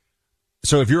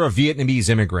 So if you're a Vietnamese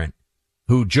immigrant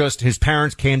who his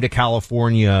parents came to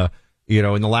California,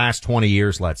 in the last 20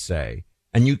 years, let's say,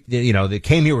 and they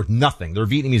came here with nothing. They're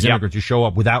Vietnamese immigrants who show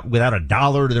up without a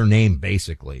dollar to their name,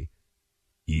 basically.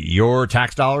 Your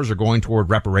tax dollars are going toward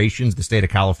reparations, the state of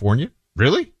California?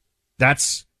 Really?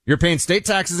 You're paying state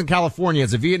taxes in California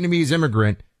as a Vietnamese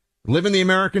immigrant, living the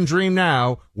American dream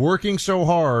now, working so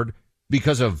hard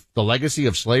because of the legacy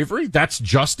of slavery? That's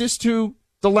justice to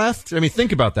the left?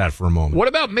 Think about that for a moment. What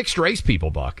about mixed race people,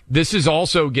 Buck? This is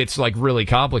also gets really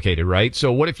complicated, right?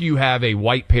 So what if you have a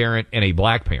white parent and a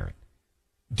black parent?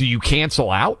 Do you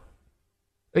cancel out?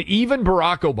 Even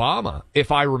Barack Obama,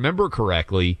 if I remember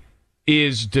correctly,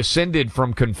 is descended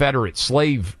from Confederate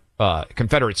slaves.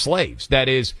 That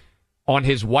is, on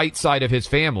his white side of his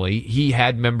family, he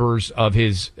had members of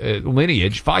his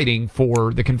lineage fighting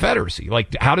for the Confederacy.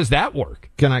 How does that work?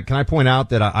 Can I point out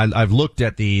that I've looked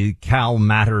at the Cal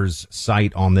Matters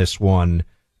site on this one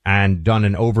and done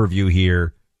an overview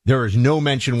here. There is no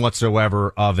mention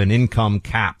whatsoever of an income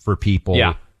cap for people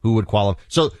who would qualify.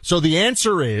 So the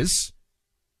answer is,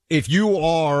 if you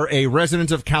are a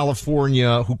resident of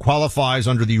California who qualifies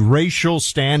under the racial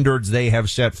standards they have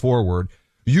set forward,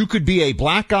 you could be a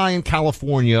black guy in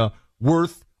California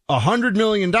worth $100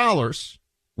 million,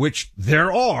 which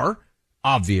there are,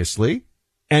 obviously,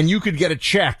 and you could get a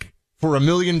check for $1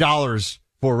 million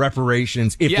for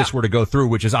reparations if this were to go through,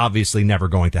 which is obviously never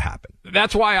going to happen.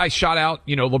 That's why I shot out,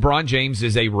 LeBron James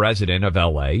is a resident of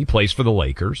L.A. He plays for the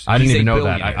Lakers. I didn't even know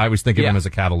that. I was thinking of him as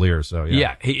a Cavalier, so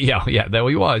yeah. That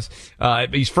he was.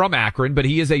 He's from Akron, but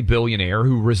he is a billionaire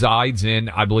who resides in,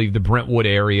 I believe, the Brentwood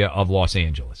area of Los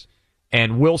Angeles.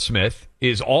 And Will Smith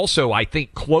is also, I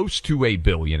think, close to a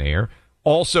billionaire,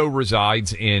 also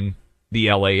resides in the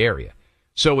L.A. area.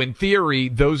 So in theory,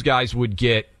 those guys would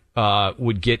get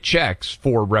checks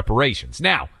for reparations.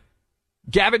 Now,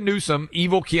 Gavin Newsom,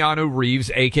 evil Keanu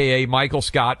Reeves, a.k.a. Michael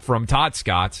Scott from Todd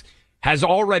Scott's, has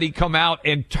already come out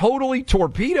and totally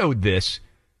torpedoed this,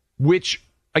 which,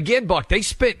 again, Buck, they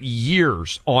spent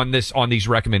years on these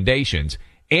recommendations,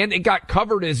 and it got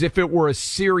covered as if it were a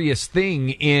serious thing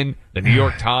in the New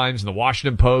York Times and the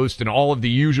Washington Post and all of the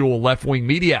usual left-wing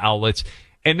media outlets.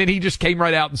 And then he just came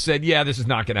right out and said, yeah, this is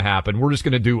not going to happen. We're just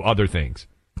going to do other things.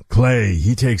 Clay,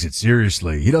 he takes it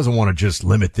seriously. He doesn't want to just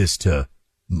limit this to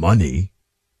money,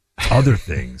 other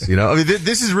things. I mean,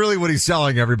 this is really what he's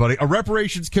selling everybody. A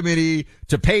reparations committee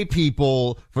to pay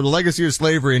people for the legacy of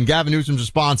slavery. And Gavin Newsom's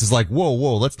response is like,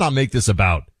 whoa, let's not make this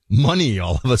about money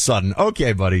all of a sudden.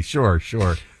 Okay, buddy. Sure.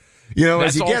 As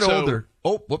you get older.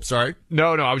 Oh, whoops, sorry.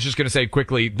 No, I was just going to say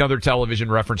quickly, another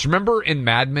television reference. Remember in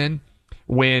Mad Men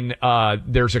when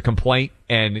there's a complaint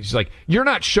and it's like, you're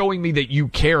not showing me that you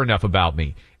care enough about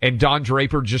me. And Don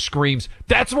Draper just screams,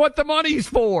 that's what the money's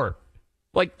for.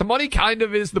 Like, the money kind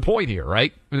of is the point here,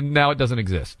 right? And now it doesn't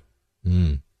exist.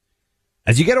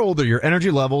 As you get older, your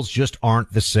energy levels just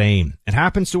aren't the same. It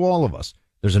happens to all of us.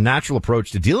 There's a natural approach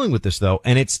to dealing with this, though,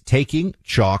 and it's taking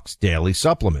Chalk's daily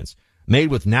supplements. Made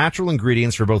with natural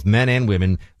ingredients for both men and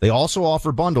women, they also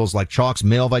offer bundles like Chalk's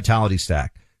Male Vitality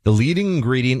Stack. The leading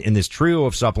ingredient in this trio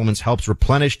of supplements helps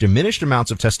replenish diminished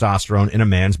amounts of testosterone in a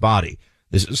man's body.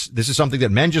 This is something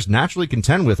that men just naturally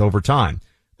contend with over time.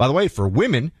 By the way, for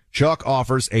women, Chalk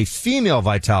offers a Female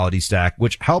Vitality Stack,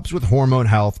 which helps with hormone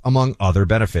health, among other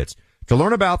benefits. To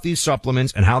learn about these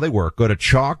supplements and how they work, go to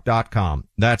chalk.com.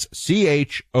 That's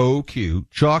CHOQ,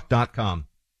 chalk.com.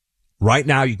 Right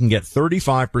now, you can get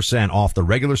 35% off the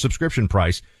regular subscription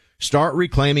price. Start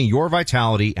reclaiming your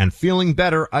vitality and feeling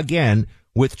better again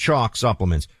with Chalk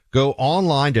supplements. Go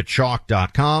online to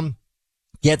chalk.com.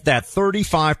 Get that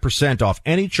 35% off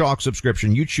any Chalk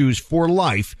subscription you choose for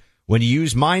life when you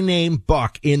use my name,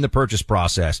 Buck, in the purchase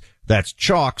process. That's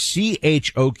Chalk,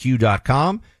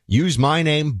 CHOQ.com. Use my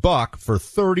name, Buck, for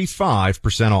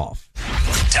 35% off.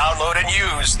 Download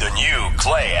and use the new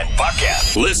Clay and Buck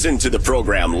app. Listen to the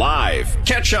program live.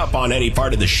 Catch up on any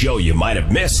part of the show you might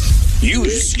have missed.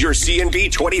 Use your C&B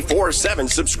 24/7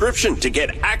 subscription to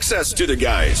get access to the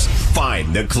guys.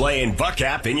 Find the Clay and Buck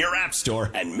app in your app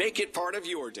store and make it part of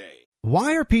your day.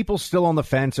 Why are people still on the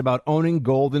fence about owning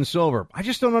gold and silver? I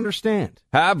just don't understand.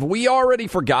 Have we already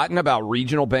forgotten about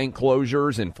regional bank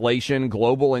closures, inflation,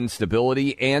 global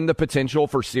instability, and the potential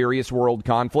for serious world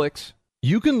conflicts?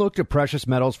 You can look to precious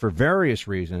metals for various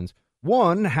reasons.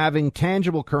 1, having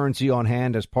tangible currency on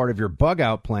hand as part of your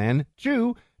bug-out plan.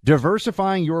 2,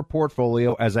 diversifying your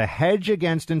portfolio as a hedge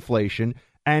against inflation.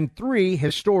 And 3,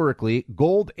 historically,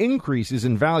 gold increases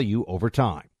in value over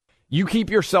time. You keep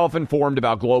yourself informed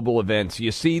about global events.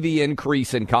 You see the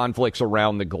increase in conflicts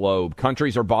around the globe.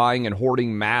 Countries are buying and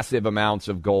hoarding massive amounts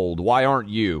of gold. Why aren't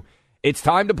you? It's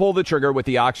time to pull the trigger with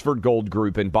the Oxford Gold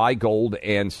Group and buy gold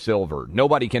and silver.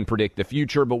 Nobody can predict the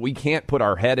future, but we can't put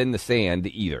our head in the sand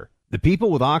either. The people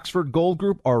with Oxford Gold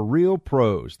Group are real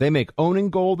pros. They make owning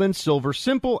gold and silver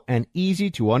simple and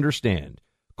easy to understand.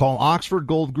 Call Oxford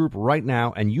Gold Group right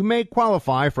now, and you may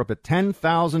qualify for up to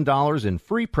 $10,000 in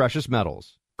free precious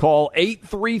metals. Call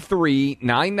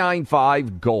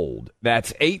 833-995-GOLD.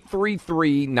 That's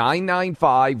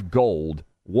 833-995-GOLD.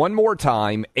 One more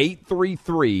time,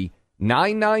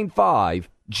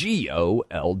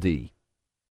 833-995-GOLD.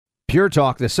 Pure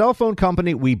Talk, the cell phone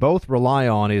company we both rely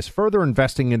on, is further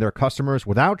investing in their customers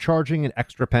without charging an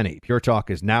extra penny. Pure Talk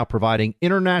is now providing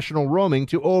international roaming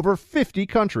to over 50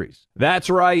 countries. That's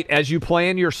right. As you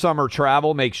plan your summer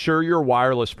travel, make sure your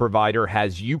wireless provider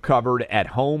has you covered at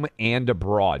home and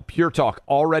abroad. Pure Talk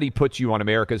already puts you on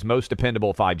America's most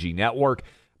dependable 5G network,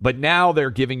 but now they're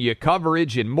giving you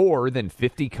coverage in more than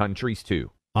 50 countries,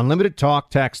 too. Unlimited talk,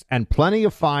 text, and plenty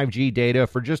of 5G data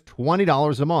for just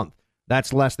 $20 a month.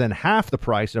 That's less than half the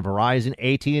price of Verizon,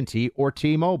 AT&T, or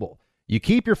T-Mobile. You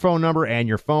keep your phone number and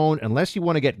your phone unless you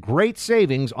want to get great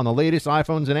savings on the latest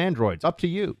iPhones and Androids. Up to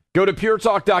you. Go to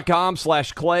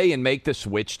puretalk.com/Clay and make the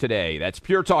switch today. That's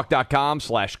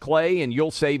puretalk.com/Clay, and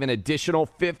you'll save an additional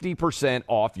 50%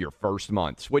 off your first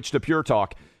month. Switch to Pure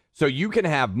Talk so you can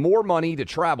have more money to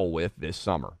travel with this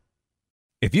summer.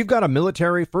 If you've got a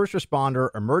military, first responder,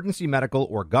 emergency medical,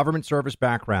 or government service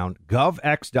background,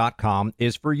 GovX.com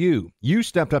is for you. You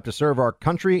stepped up to serve our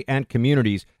country and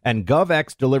communities, and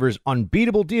GovX delivers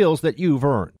unbeatable deals that you've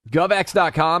earned.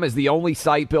 GovX.com is the only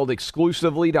site built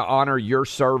exclusively to honor your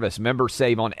service. Members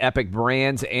save on epic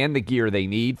brands and the gear they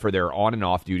need for their on- and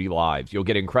off-duty lives. You'll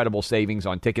get incredible savings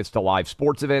on tickets to live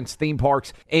sports events, theme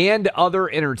parks, and other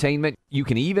entertainment. You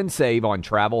can even save on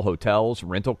travel, hotels,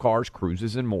 rental cars,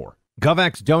 cruises, and more.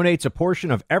 GovX donates a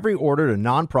portion of every order to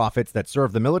nonprofits that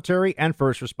serve the military and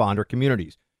first responder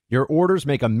communities. Your orders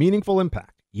make a meaningful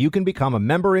impact. You can become a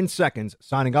member in seconds.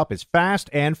 Signing up is fast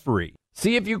and free.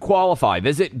 See if you qualify.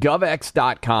 Visit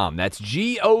govx.com. That's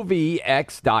govx.com.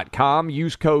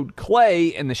 Use code CLAY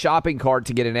in the shopping cart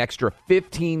to get an extra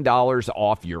 $15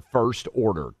 off your first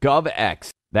order. GovX.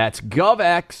 That's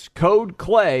GovX, code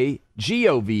CLAY,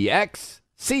 GovXCLAY.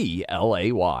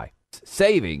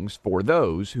 Savings for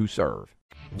those who serve.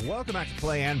 Welcome back to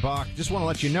Clay and Buck. Just want to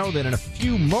let you know that in a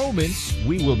few moments,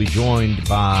 we will be joined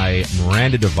by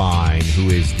Miranda Devine, who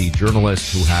is the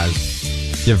journalist who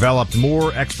has developed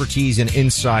more expertise and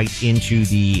insight into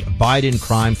the Biden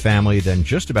crime family than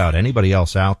just about anybody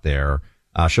else out there.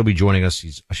 She'll be joining us.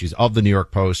 She's of the New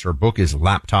York Post. Her book is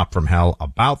Laptop from Hell,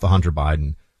 about the Hunter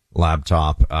Biden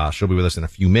laptop. She'll be with us in a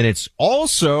few minutes.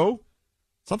 Also,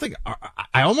 something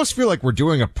I almost feel like we're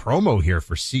doing a promo here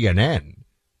for CNN.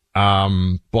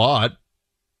 But,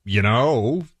 you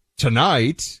know,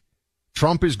 tonight,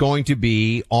 Trump is going to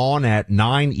be on at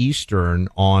 9 Eastern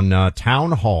on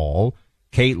Town Hall.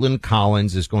 Caitlin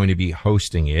Collins is going to be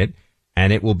hosting it,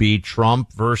 and it will be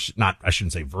Trump versus, I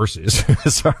shouldn't say versus.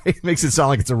 Sorry, it makes it sound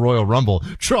like it's a Royal Rumble.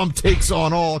 Trump takes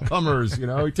on all comers,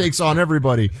 he takes on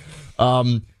everybody.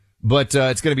 But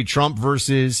it's going to be Trump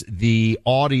versus the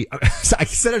audience. I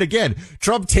said it again.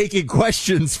 Trump taking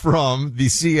questions from the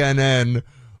CNN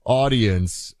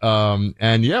audience.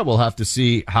 And yeah, we'll have to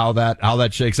see how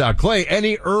that shakes out. Clay,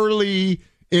 any early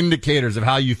indicators of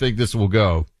how you think this will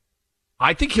go?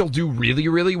 I think he'll do really,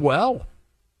 really well.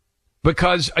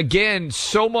 Because again,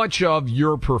 so much of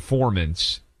your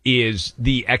performance is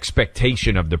the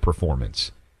expectation of the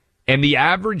performance. And the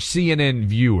average CNN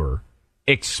viewer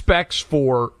expects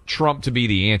for Trump to be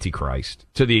the Antichrist,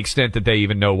 to the extent that they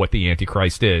even know what the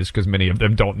Antichrist is, because many of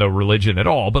them don't know religion at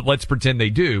all, but let's pretend they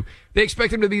do. They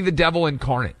expect him to be the devil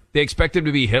incarnate. They expect him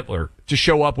to be Hitler, to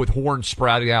show up with horns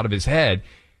sprouting out of his head.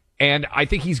 And I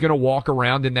think he's going to walk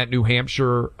around in that New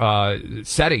Hampshire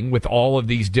setting with all of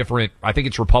these different, I think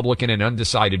it's Republican and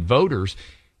undecided voters.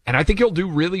 And I think he'll do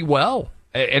really well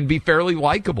and be fairly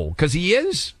likable, because he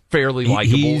is fairly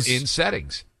likable in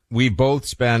settings. We both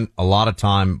spent a lot of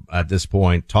time at this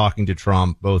point talking to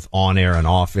Trump, both on air and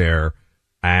off air,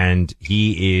 and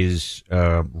he is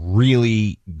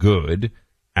really good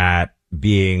at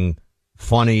being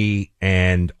funny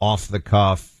and off the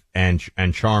cuff and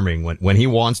charming. When he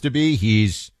wants to be,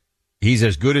 he's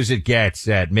as good as it gets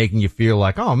at making you feel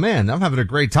like, oh man, I'm having a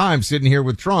great time sitting here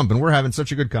with Trump, and we're having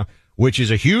such a good which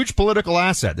is a huge political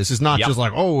asset. This is not just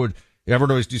like, oh,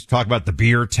 everyone always used to talk about the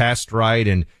beer test, right?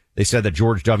 And they said that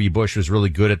George W. Bush was really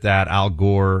good at that. Al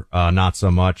Gore, not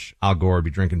so much. Al Gore would be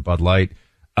drinking Bud Light.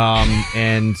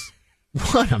 And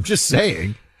what? I'm just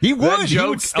saying. He would. That joke, he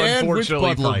would stand unfortunately,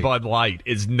 with Bud Light. for Bud Light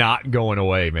is not going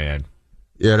away, man.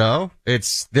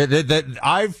 It's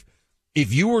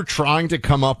if you were trying to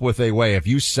come up with a way, if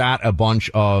you sat a bunch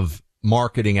of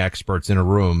marketing experts in a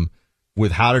room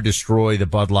with how to destroy the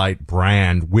Bud Light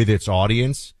brand with its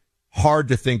audience, hard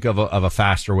to think of a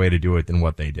faster way to do it than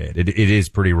what they did. It is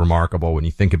pretty remarkable when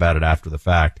you think about it after the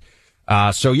fact.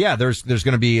 So yeah, there's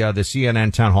going to be the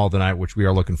CNN town hall tonight, which we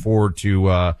are looking forward to.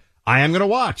 I am going to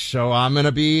watch, so I'm going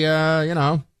to be,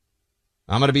 I'm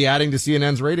going to be adding to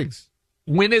CNN's ratings.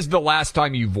 When is the last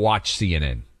time you've watched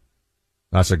CNN?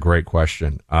 That's a great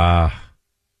question.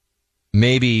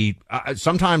 Maybe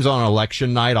sometimes on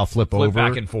election night, I'll flip over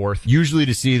back and forth, usually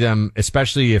to see them,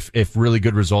 especially if really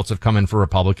good results have come in for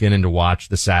Republican, and to watch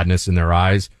the sadness in their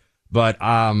eyes. But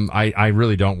I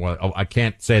really don't I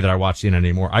can't say that I watch CNN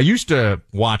anymore. I used to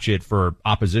watch it for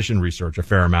opposition research a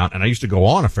fair amount, and I used to go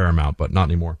on a fair amount, but not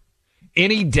anymore.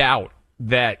 Any doubt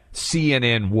that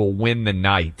CNN will win the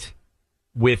night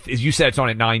with, as you said, it's on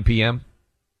at 9 p.m.?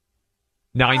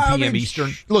 9 p.m.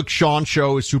 Eastern. Look, Sean's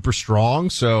show is super strong,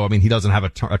 so, he doesn't have a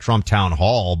Trump town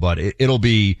hall, but it'll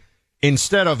be,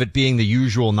 instead of it being the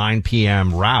usual 9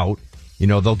 p.m. route,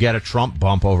 they'll get a Trump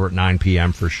bump over at 9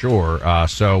 p.m. for sure.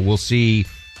 So we'll see,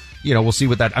 we'll see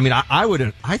what that,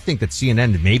 I think that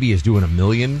CNN maybe is doing 1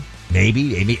 million,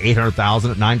 maybe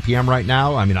 800,000 at 9 p.m. right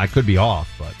now. I could be off,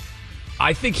 but.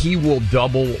 I think he will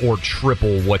double or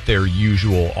triple what their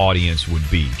usual audience would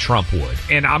be. Trump would.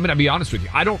 And I'm going to be honest with you.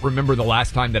 I don't remember the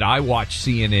last time that I watched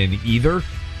CNN either.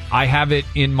 I have it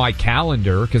in my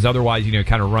calendar because otherwise, you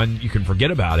can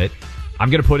forget about it. I'm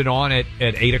going to put it on at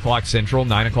 8 o'clock Central,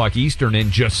 9 o'clock Eastern,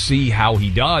 and just see how he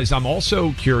does. I'm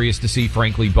also curious to see,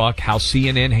 frankly, Buck, how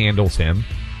CNN handles him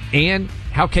and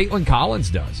how Caitlin Collins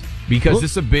does, because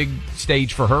this is a big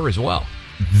stage for her as well.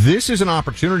 This is an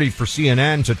opportunity for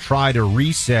CNN to try to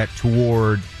reset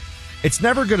toward, it's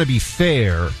never going to be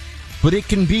fair, but it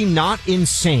can be not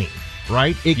insane,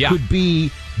 right? It could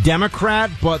be Democrat,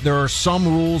 but there are some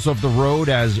rules of the road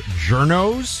as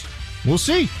journos. We'll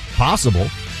see. Possible.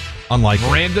 Unlikely.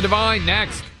 Miranda Devine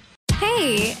next.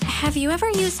 Hey, have you ever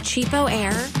used Cheapo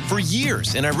Air? For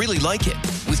years, and I really like it.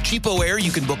 With Cheapo Air,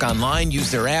 you can book online,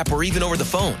 use their app, or even over the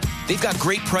phone. They've got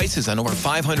great prices on over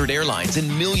 500 airlines and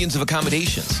millions of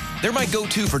accommodations. They're my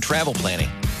go-to for travel planning.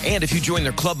 And if you join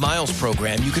their Club Miles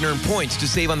program, you can earn points to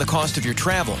save on the cost of your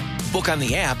travel. Book on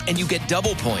the app, and you get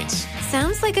double points.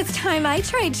 Sounds like it's time I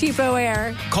tried Cheapo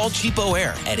Air. Call Cheapo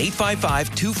Air at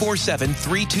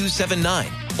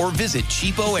 855-247-3279 or visit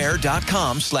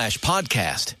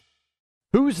cheapoair.com/podcast.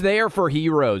 Who's there for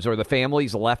heroes or the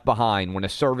families left behind when a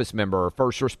service member or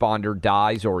first responder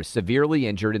dies or is severely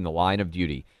injured in the line of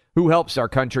duty? Who helps our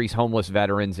country's homeless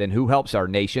veterans, and who helps our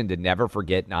nation to never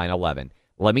forget 9/11?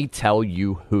 Let me tell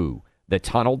you who. The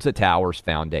Tunnel to Towers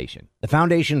Foundation. The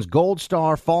Foundation's Gold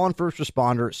Star, Fallen First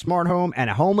Responder, Smart Home, and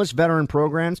Homeless Veteran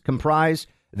programs comprise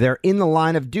their In the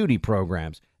Line of Duty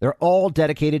programs. They're all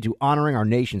dedicated to honoring our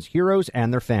nation's heroes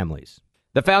and their families.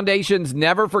 The Foundation's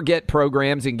Never Forget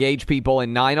programs engage people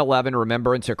in 9/11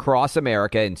 remembrance across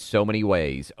America in so many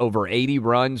ways. Over 80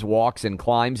 runs, walks, and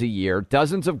climbs a year,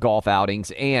 dozens of golf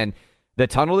outings, and the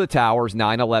Tunnel to Towers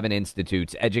 9/11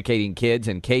 Institutes, educating kids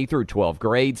in K through 12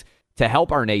 grades to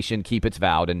help our nation keep its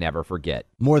vow to never forget.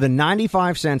 More than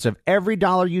 95 cents of every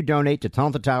dollar you donate to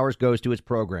Tunnel to Towers goes to its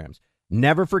programs.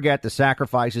 Never forget the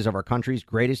sacrifices of our country's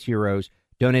greatest heroes.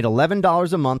 Donate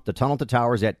 $11 a month to Tunnel to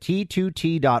Towers at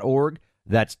T2T.org.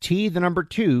 That's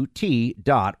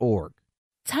T2T.org.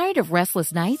 Tired of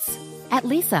restless nights? At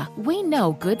Leesa, we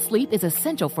know good sleep is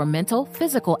essential for mental,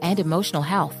 physical, and emotional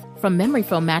health. From memory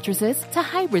foam mattresses to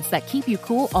hybrids that keep you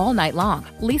cool all night long,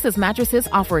 Leesa's mattresses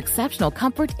offer exceptional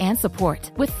comfort and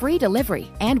support with free delivery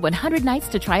and 100 nights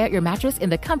to try out your mattress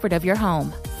in the comfort of your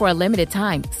home. For a limited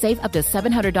time, save up to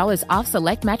 $700 off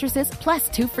select mattresses plus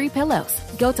 2 free pillows.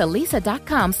 Go to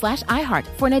Leesa.com/iHeart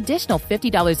for an additional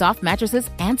 $50 off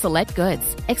mattresses and select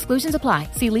goods. Exclusions apply.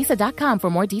 See Leesa.com for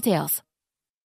more details.